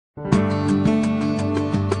Let's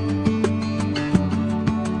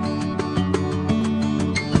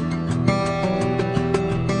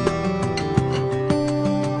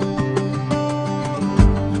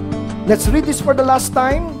read this for the last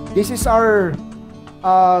time. This is our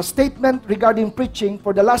statement regarding preaching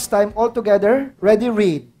for the last time all together. Ready,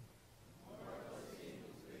 read.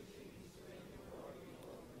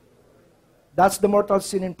 That's the mortal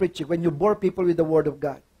sin in preaching, when you bore people with the Word of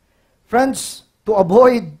God. Friends, to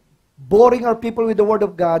avoid boring our people with the Word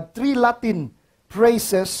of God, 3 Latin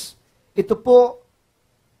phrases. Ito po,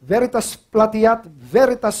 veritas platiat,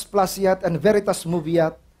 veritas placiat, and veritas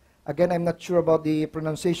moviat. Again, I'm not sure about the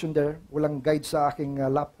pronunciation there. Walang guide sa aking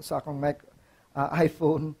sa akong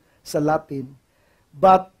iPhone sa Latin.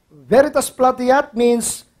 But veritas platiat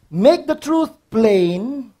means make the truth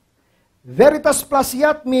plain. Veritas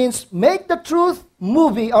placiat means make the truth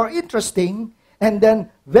moving or interesting. And then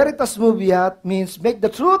veritas moviat means make the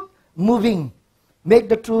truth moving. Make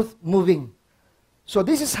the truth moving. So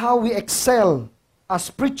this is how we excel as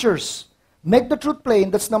preachers. Make the truth plain,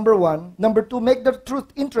 that's number 1. Number 2, make the truth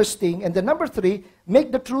interesting. And then number 3,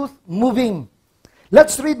 make the truth moving.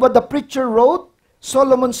 Let's read what the preacher wrote.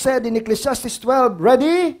 Solomon said in Ecclesiastes 12,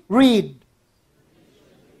 ready? Read.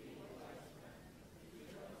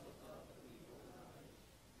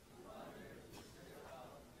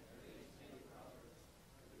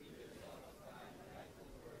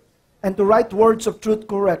 And to write words of truth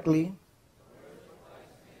correctly.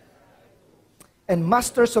 And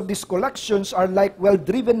masters of these collections are like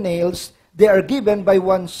well-driven nails. They are given by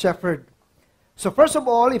one shepherd. So first of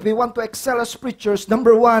all, if we want to excel as preachers,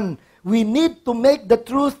 number 1, we need to make the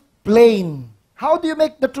truth plain. How do you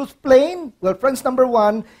make the truth plain? Well, friends, number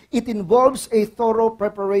 1, it involves a thorough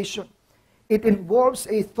preparation. It involves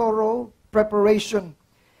a thorough preparation.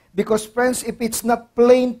 Because, friends, if it's not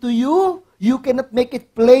plain to you, you cannot make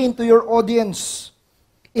it plain to your audience.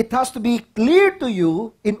 It has to be clear to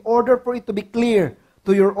you in order for it to be clear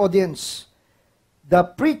to your audience. The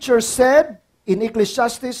preacher said in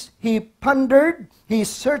Ecclesiastes, he pondered, he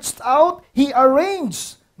searched out, he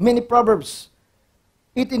arranged many proverbs.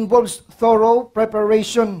 It involves thorough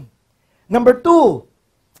preparation. Number 2,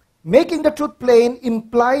 making the truth plain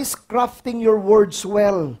implies crafting your words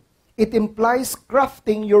well. It implies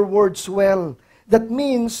crafting your words well. That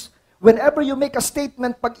means, whenever you make a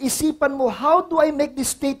statement, pag-isipan mo, how do I make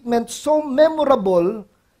this statement so memorable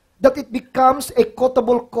that it becomes a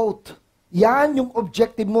quotable quote? Yan yung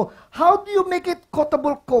objective mo. How do you make it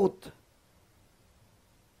quotable quote?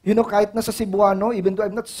 You know, kahit nasa Cebuano, even though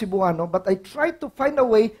I'm not Cebuano, but I try to find a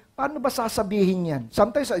way, paano ba sasabihin yan?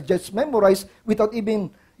 Sometimes I just memorize without even,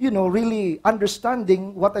 really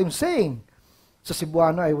understanding what I'm saying. Sa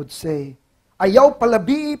Cebuano, I would say, ayaw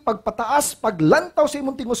palabi, pagpataas, paglantaw sa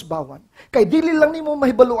imong tingusbawan. Kay dili lang nimo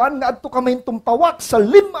mahibaluan nga adto kamay tumpawak sa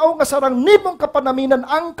limaw nga sarang nimong kapanaminan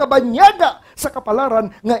ang kabanyaga sa kapalaran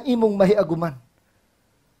nga imong mahiaguman.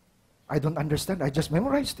 I don't understand. I just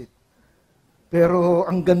memorized it. Pero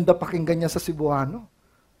ang ganda pakinggan niya sa Cebuano.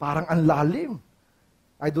 Parang ang lalim.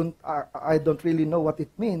 I don't really know what it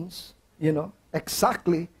means,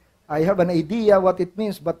 exactly. I have an idea what it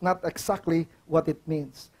means, but not exactly what it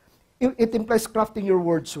means. It implies crafting your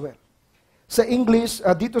words well. Sa English,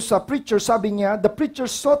 dito sa preacher, sabi niya, the preacher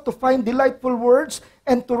sought to find delightful words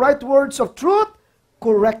and to write words of truth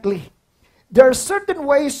correctly. There are certain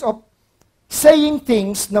ways of saying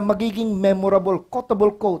things na magiging memorable,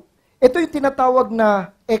 quotable quote. Ito yung tinatawag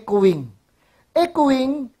na echoing.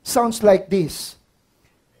 Echoing sounds like this.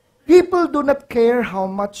 People do not care how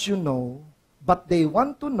much you know, but they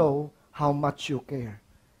want to know how much you care.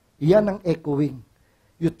 Yan ang echoing.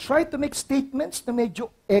 You try to make statements na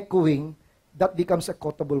medyo echoing, that becomes a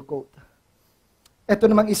quotable quote. Ito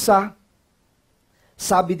namang isa,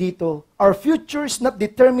 sabi dito, our future is not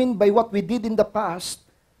determined by what we did in the past,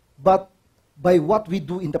 but by what we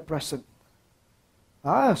do in the present.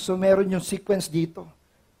 So meron yung sequence dito.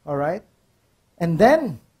 Alright? And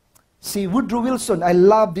then, si Woodrow Wilson, I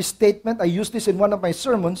love this statement, I used this in one of my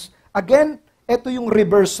sermons. Again, ito yung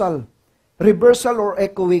reversal. Reversal or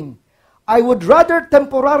echoing. I would rather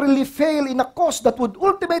temporarily fail in a cause that would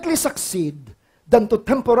ultimately succeed than to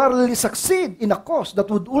temporarily succeed in a cause that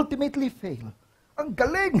would ultimately fail. Ang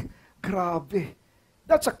galing! Grabe.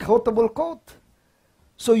 That's a quotable quote.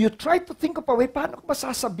 So you try to think of a way, paano ko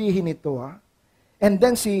masasabihin ito, ha? And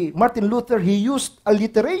then si Martin Luther, he used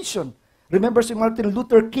alliteration. Remember si Martin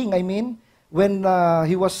Luther King, when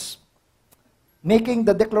he was making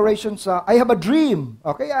the declaration sa, I have a dream.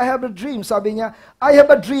 Okay, I have a dream. Sabi niya, I have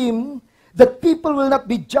a dream that people will not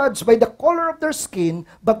be judged by the color of their skin,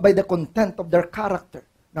 but by the content of their character.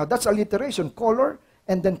 Now, that's alliteration, color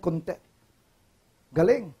and then content.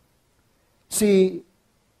 Galing. Si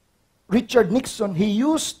Richard Nixon, he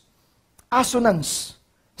used assonance.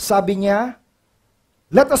 Sabi niya,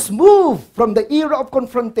 let us move from the era of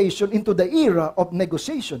confrontation into the era of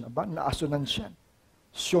negotiation. Aba, na-assonance yan.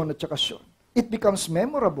 Sean at saka Sean. It becomes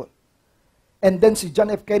memorable. And then si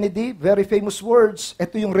John F. Kennedy, very famous words,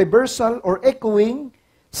 ito yung reversal or echoing,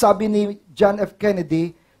 sabi ni John F.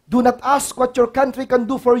 Kennedy, do not ask what your country can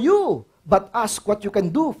do for you, but ask what you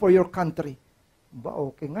can do for your country. Ba,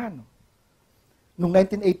 okay nga, no? Noong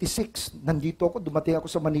 1986, nandito ako, dumating ako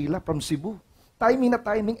sa Manila from Cebu. Timing na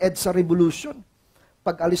timing, EDSA Revolution.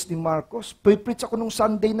 Pag-alis ni Marcos, pre-preach ako nung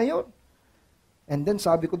Sunday na yon. And then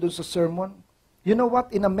sabi ko dun sa sermon, you know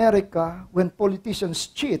what, in America, when politicians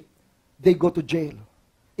cheat, they go to jail.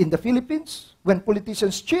 In the Philippines, when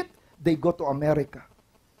politicians cheat, they go to America.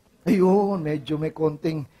 Ayun, medyo may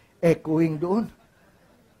konting echoing doon.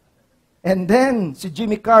 And then, si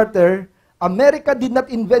Jimmy Carter, America did not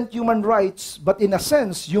invent human rights, but in a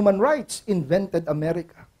sense, human rights invented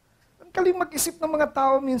America. Ang kaling mag-isip ng mga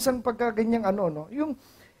tao minsan pagka ganyang no? Yung,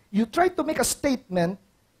 you try to make a statement,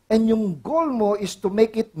 and yung goal mo is to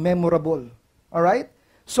make it memorable. Alright?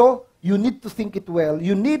 So, you need to think it well.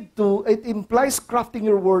 It implies crafting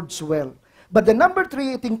your words well. But the number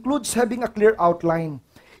 3, it includes having a clear outline.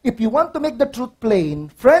 If you want to make the truth plain,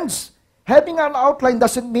 friends, having an outline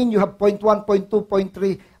doesn't mean you have point 1, point 2, point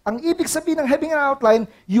 3. Ang ibig sabihin ng having an outline,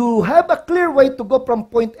 you have a clear way to go from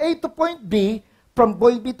point A to point B, from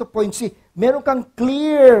point B to point C. Meron kang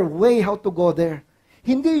clear way how to go there.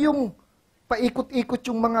 Hindi yung paikot-ikot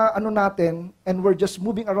yung mga natin, and we're just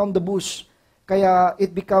moving around the bush. Kaya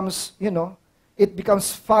it becomes, it becomes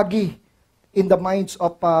foggy in the minds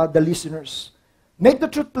of the listeners. Make the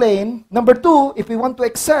truth plain. Number 2, if we want to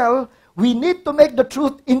excel, we need to make the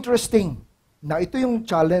truth interesting. Now, ito yung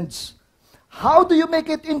challenge. How do you make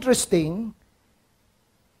it interesting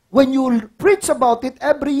when you preach about it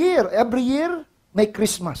every year? Every year, may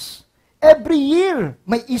Christmas. Every year,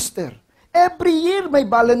 may Easter. Every year, may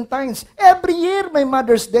Valentine's. Every year, may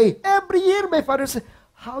Mother's Day. Every year, may Father's Day.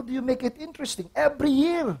 How do you make it interesting? Every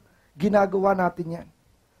year, ginagawa natin yan.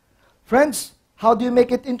 Friends, how do you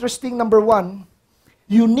make it interesting? Number 1,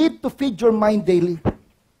 you need to feed your mind daily.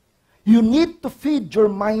 You need to feed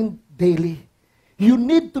your mind daily. You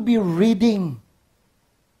need to be reading.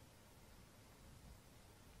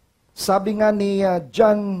 Sabi nga ni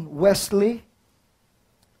John Wesley,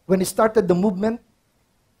 when he started the movement,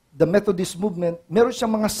 the Methodist movement, meron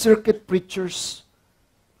siyang mga circuit preachers.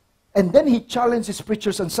 And then he challenged his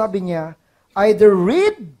preachers and sabi niya, either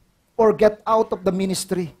read or get out of the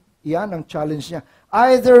ministry. Yan ang challenge niya.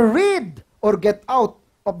 Either read or get out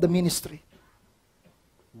of the ministry.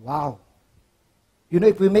 Wow. You know,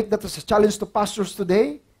 if we make that as a challenge to pastors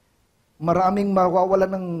today, maraming mawawala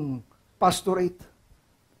ng pastorate.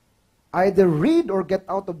 Either read or get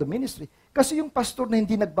out of the ministry. Kasi yung pastor na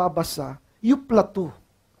hindi nagbabasa, you plateau.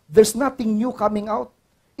 There's nothing new coming out.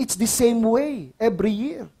 It's the same way every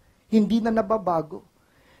year. Hindi na nababago.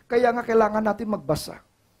 Kaya nga kailangan natin magbasa.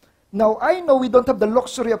 Now, I know we don't have the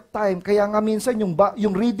luxury of time, kaya nga minsan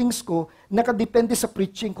yung readings ko, nakadepende sa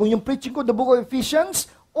preaching. Kung yung preaching ko, the book of Ephesians,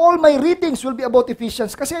 all my readings will be about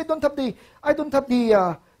Ephesians kasi I don't have the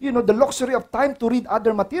the luxury of time to read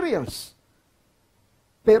other materials.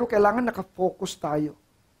 Pero kailangan nakafocus tayo.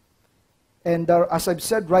 And as I've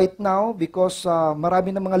said right now, because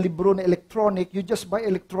marami na mga libro na electronic, you just buy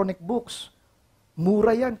electronic books.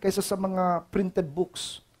 Mura yan kaysa sa mga printed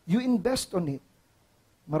books. You invest on it.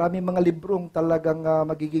 Marami mga librong talagang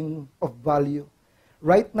magiging of value.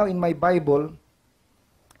 Right now in my Bible,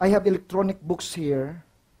 I have electronic books here.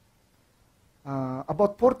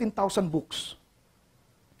 About 14,000 books.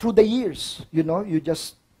 Through the years, you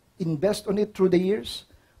just invest on it through the years.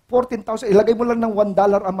 14,000, ilagay mo lang ng $1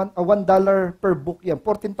 a month, $1 per book yan.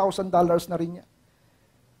 $14,000 na rin yan.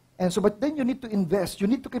 And so, but then you need to invest. You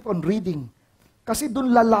need to keep on reading. Kasi doon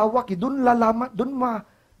lalawak,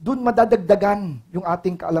 doon madadagdagan yung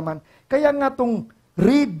ating kaalaman. Kaya nga itong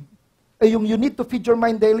read, yung you need to feed your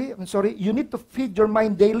mind daily, you need to feed your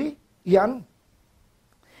mind daily, yan.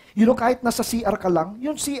 Kahit nasa CR ka lang,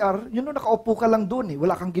 yung CR, nakaupo ka lang doon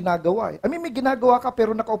wala kang ginagawa I mean, may ginagawa ka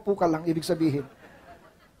pero nakaupo ka lang, ibig sabihin.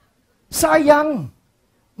 Sayang,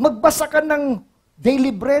 magbasa ka ng daily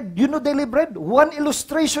bread. Daily bread? 1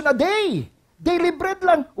 illustration a day. Daily bread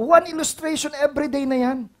lang, 1 illustration every day na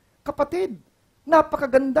yan. Kapatid,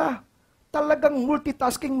 napakaganda. Talagang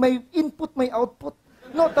multitasking, may input, may output.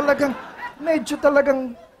 Medyo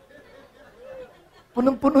talagang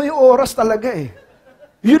punong-puno yung oras talaga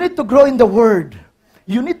You need to grow in the Word.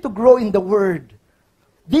 You need to grow in the Word.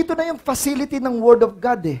 Dito na yung facility ng Word of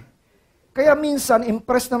God eh. Kaya minsan,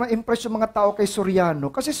 impress yung mga tao kay Soriano.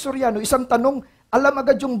 Kasi Soriano, isang tanong, alam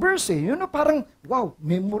agad yung verse eh. Parang, wow,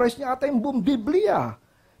 memorize niya ata yung buong Biblia.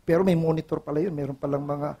 Pero may monitor pala yun. Meron palang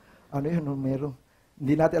mga, meron.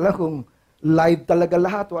 Hindi natin alam kung live talaga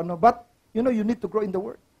lahat o ano. But, you need to grow in the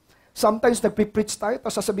Word. Sometimes, nagpipreach tayo,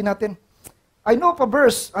 tapos sasabihin natin, I know a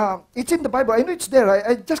verse, it's in the Bible, I know it's there,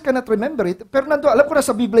 I just cannot remember it. Pero alam ko na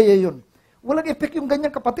sa Biblia yun. Walang effect yung ganyan,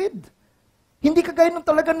 kapatid. Hindi kagaya nung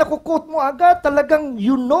talagang nakukote mo agad, talagang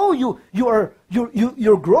you're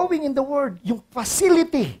growing in the Word. Yung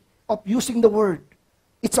facility of using the Word.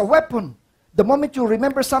 It's a weapon. The moment you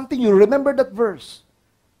remember something, you remember that verse.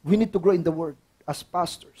 We need to grow in the Word as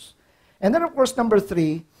pastors. And then of course, number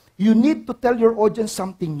 3, you need to tell your audience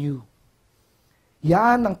something new.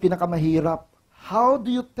 Yan ang pinakamahirap. How do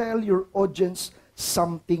you tell your audience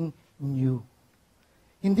something new?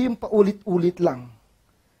 Hindi yung paulit-ulit lang.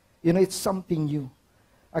 It's something new.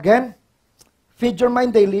 Again, feed your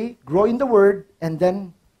mind daily, grow in the Word, and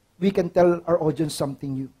then we can tell our audience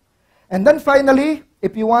something new. And then finally,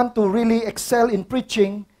 if you want to really excel in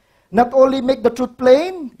preaching, not only make the truth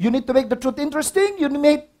plain, you need to make the truth interesting, you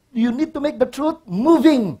need to make the truth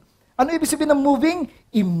moving. Ano ibig sabihin ng moving?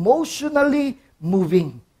 Emotionally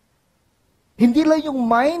moving. Hindi lang yung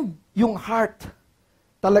mind, yung heart.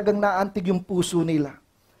 Talagang naantig yung puso nila.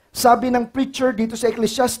 Sabi ng preacher dito sa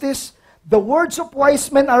Ecclesiastes, the words of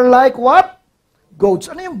wise men are like what?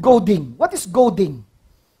 Goads. Ano yung goading? What is goading?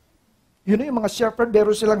 Yung mga shepherd,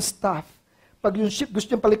 meron silang staff. Pag yung sheep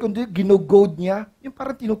gusto niyang palikon dito, gino-goad niya, yung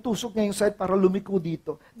parang tinutusok niya yung side para lumiko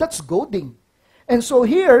dito. That's goading. And so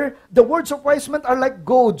here, the words of wise men are like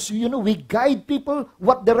goads. We guide people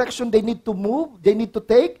what direction they need to move, they need to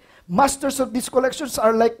take. Masters of these collections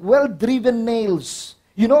are like well-driven nails.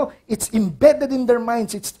 It's embedded in their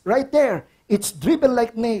minds. It's right there. It's driven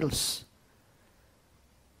like nails.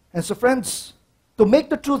 And so friends, to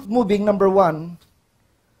make the truth moving, number 1,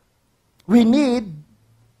 we need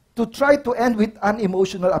to try to end with an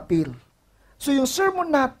emotional appeal. So yung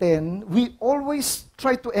sermon natin, we always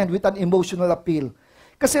try to end with an emotional appeal.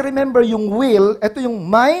 Kasi remember, yung will, ito yung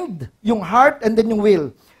mind, yung heart, and then yung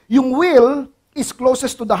will. Yung will is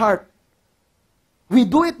closest to the heart. We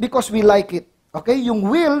do it because we like it. Okay? Yung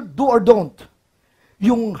will, do or don't.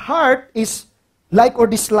 Yung heart is like or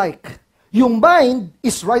dislike. Yung mind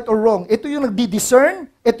is right or wrong. Ito yung nagdi-discern,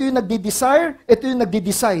 ito yung nagdi-desire, ito yung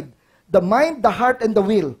nagdi-decide. The mind, the heart, and the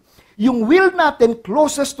will. Yung will natin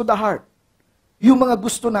closest to the heart. Yung mga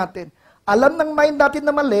gusto natin. Alam ng mind natin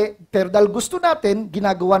na mali, pero dahil gusto natin,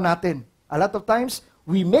 ginagawa natin. A lot of times,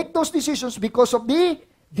 we make those decisions because of the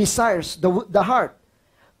desires, the heart.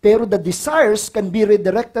 Pero the desires can be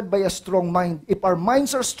redirected by a strong mind. If our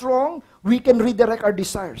minds are strong, we can redirect our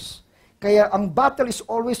desires. Kaya ang battle is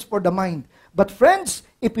always for the mind. But friends,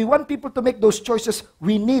 if we want people to make those choices,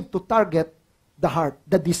 we need to target the heart,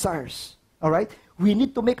 the desires. Alright? We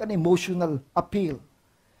need to make an emotional appeal.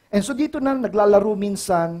 And so dito na naglalaro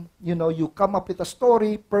minsan, you come up with a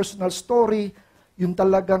story, personal story, yung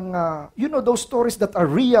talagang, those stories that are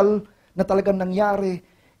real, na talagang nangyari,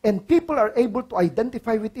 and people are able to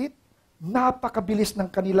identify with it, napakabilis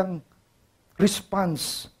ng kanilang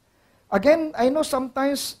response. Again, I know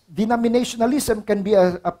sometimes denominationalism can be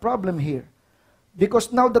a problem here.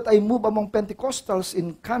 Because now that I move among Pentecostals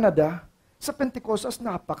in Canada, sa Pentecostals,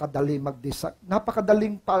 napakadali mag-decide.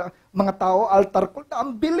 Napakadaling mga tao, altar call,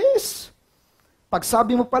 ang bilis. Pag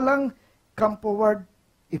sabi mo pa lang, come forward,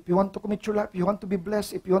 if you want to commit your life, if you want to be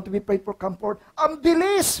blessed, if you want to be prayed for, come forward. Ang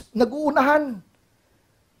bilis! Nag-uunahan.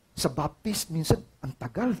 Sa Baptist, minsan, ang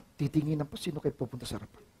tagal. Titinginan po, sino kayo pupunta sa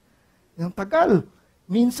harapan. Ang tagal.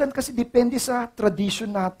 Minsan kasi depende sa tradition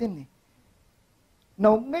natin.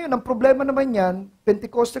 Now, ngayon, ang problema naman yan,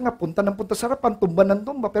 Pentecoste nga, punta sa harapan, tumba ng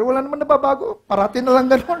tumba, pero wala naman nababago. Parati na lang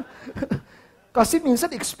gano'n. Kasi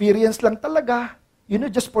minsan, experience lang talaga.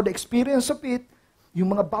 Just for the experience of it.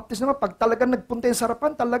 Yung mga Baptist naman, pag talagang nagpunta sa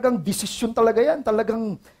harapan, talagang desisyon talaga yan.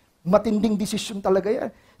 Talagang matinding desisyon talaga yan.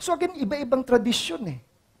 So again, iba-ibang tradisyon eh.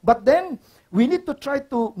 But then, we need to try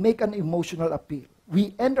to make an emotional appeal.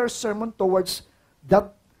 We end our sermon towards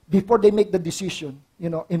that, before they make the decision,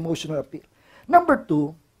 emotional appeal. Number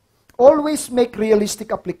 2, always make realistic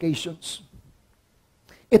applications.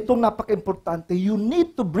 Itong napaka-importante. You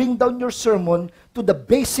need to bring down your sermon to the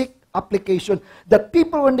basic application that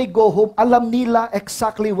people when they go home, alam nila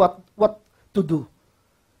exactly what to do.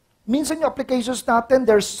 Minsan yung applications natin,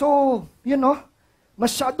 they're so,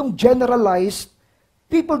 masyadong generalized.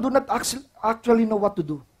 People do not actually know what to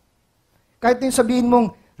do. Kahit din sabihin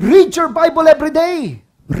mong, read your Bible every day.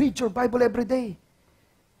 Read your Bible every day.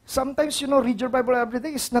 Sometimes, read your Bible every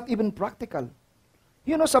day is not even practical.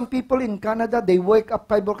 Some people in Canada, they wake up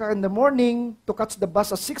 5 o'clock in the morning to catch the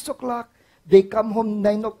bus at 6 o'clock. They come home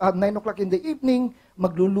 9 o'clock in the evening,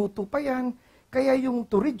 magluluto pa yan. Kaya yung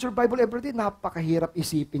to read your Bible every day, napakahirap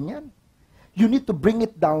isipin yan. You need to bring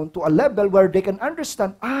it down to a level where they can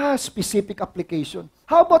understand, specific application.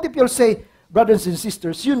 How about if you'll say, brothers and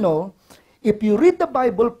sisters, if you read the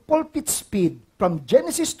Bible, pulpit speed, from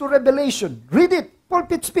Genesis to Revelation, read it,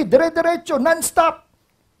 pulpit speed, dire-diretso, non-stop.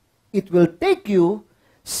 It will take you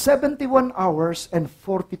 71 hours and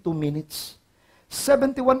 42 minutes.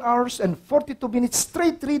 71 hours and 42 minutes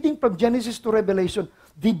straight reading from Genesis to Revelation.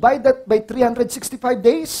 Divide that by 365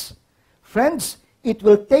 days. Friends, it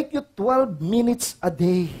will take you 12 minutes a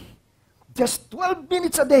day. Just 12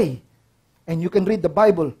 minutes a day. And you can read the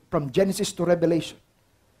Bible from Genesis to Revelation.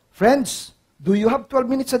 Friends, do you have 12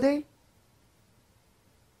 minutes a day?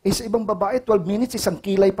 Sa ibang babae, 12 minutes, isang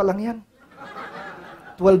kilay pa lang yan.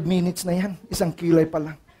 12 minutes na yan, isang kilay pa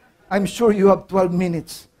lang. I'm sure you have 12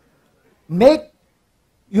 minutes. Make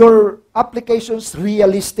your applications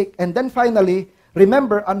realistic. And then finally,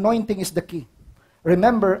 remember, anointing is the key.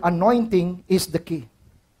 Remember, anointing is the key.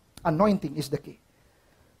 Anointing is the key.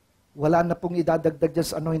 Wala na pong idadagdag dyan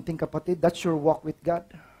sa anointing, kapatid. That's your walk with God.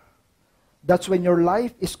 That's when your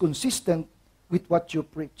life is consistent with what you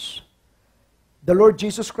preach. The Lord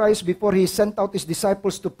Jesus Christ, before He sent out His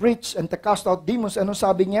disciples to preach and to cast out demons, ano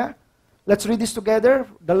sabi niya? Let's read this together.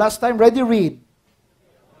 The last time, ready, read.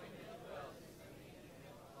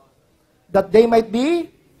 That they might be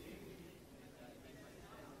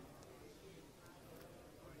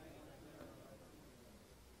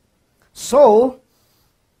so,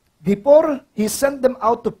 before He sent them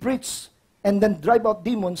out to preach and then drive out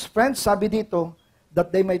demons, friends, sabi dito, that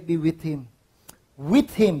they might be with Him.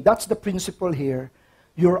 With Him, that's the principle here.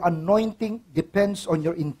 Your anointing depends on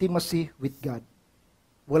your intimacy with God.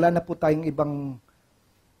 Wala na po tayong ibang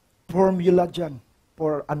formula dyan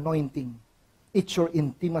for anointing. It's your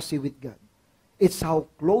intimacy with God. It's how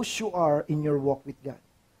close you are in your walk with God.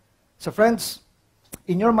 So friends,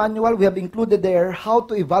 in your manual, we have included there how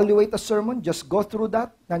to evaluate a sermon. Just go through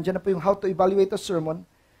that. Nandiyan na po yung how to evaluate a sermon.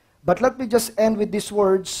 But let me just end with these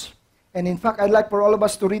words. And in fact, I'd like for all of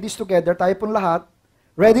us to read this together. Tayo pong lahat.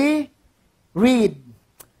 Ready? Read.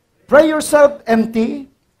 Pray yourself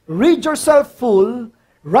empty. Read yourself full.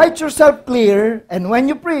 Write yourself clear. And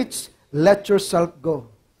when you preach, let yourself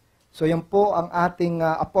go. So yan po ang ating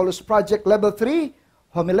Apollos Project Level 3,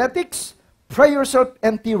 Homiletics. Pray yourself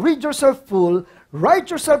empty. Read yourself full.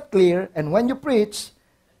 Write yourself clear. And when you preach,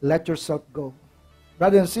 let yourself go.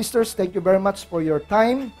 Brothers and sisters, thank you very much for your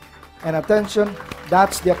time and attention.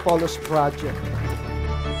 That's the Apollos Project.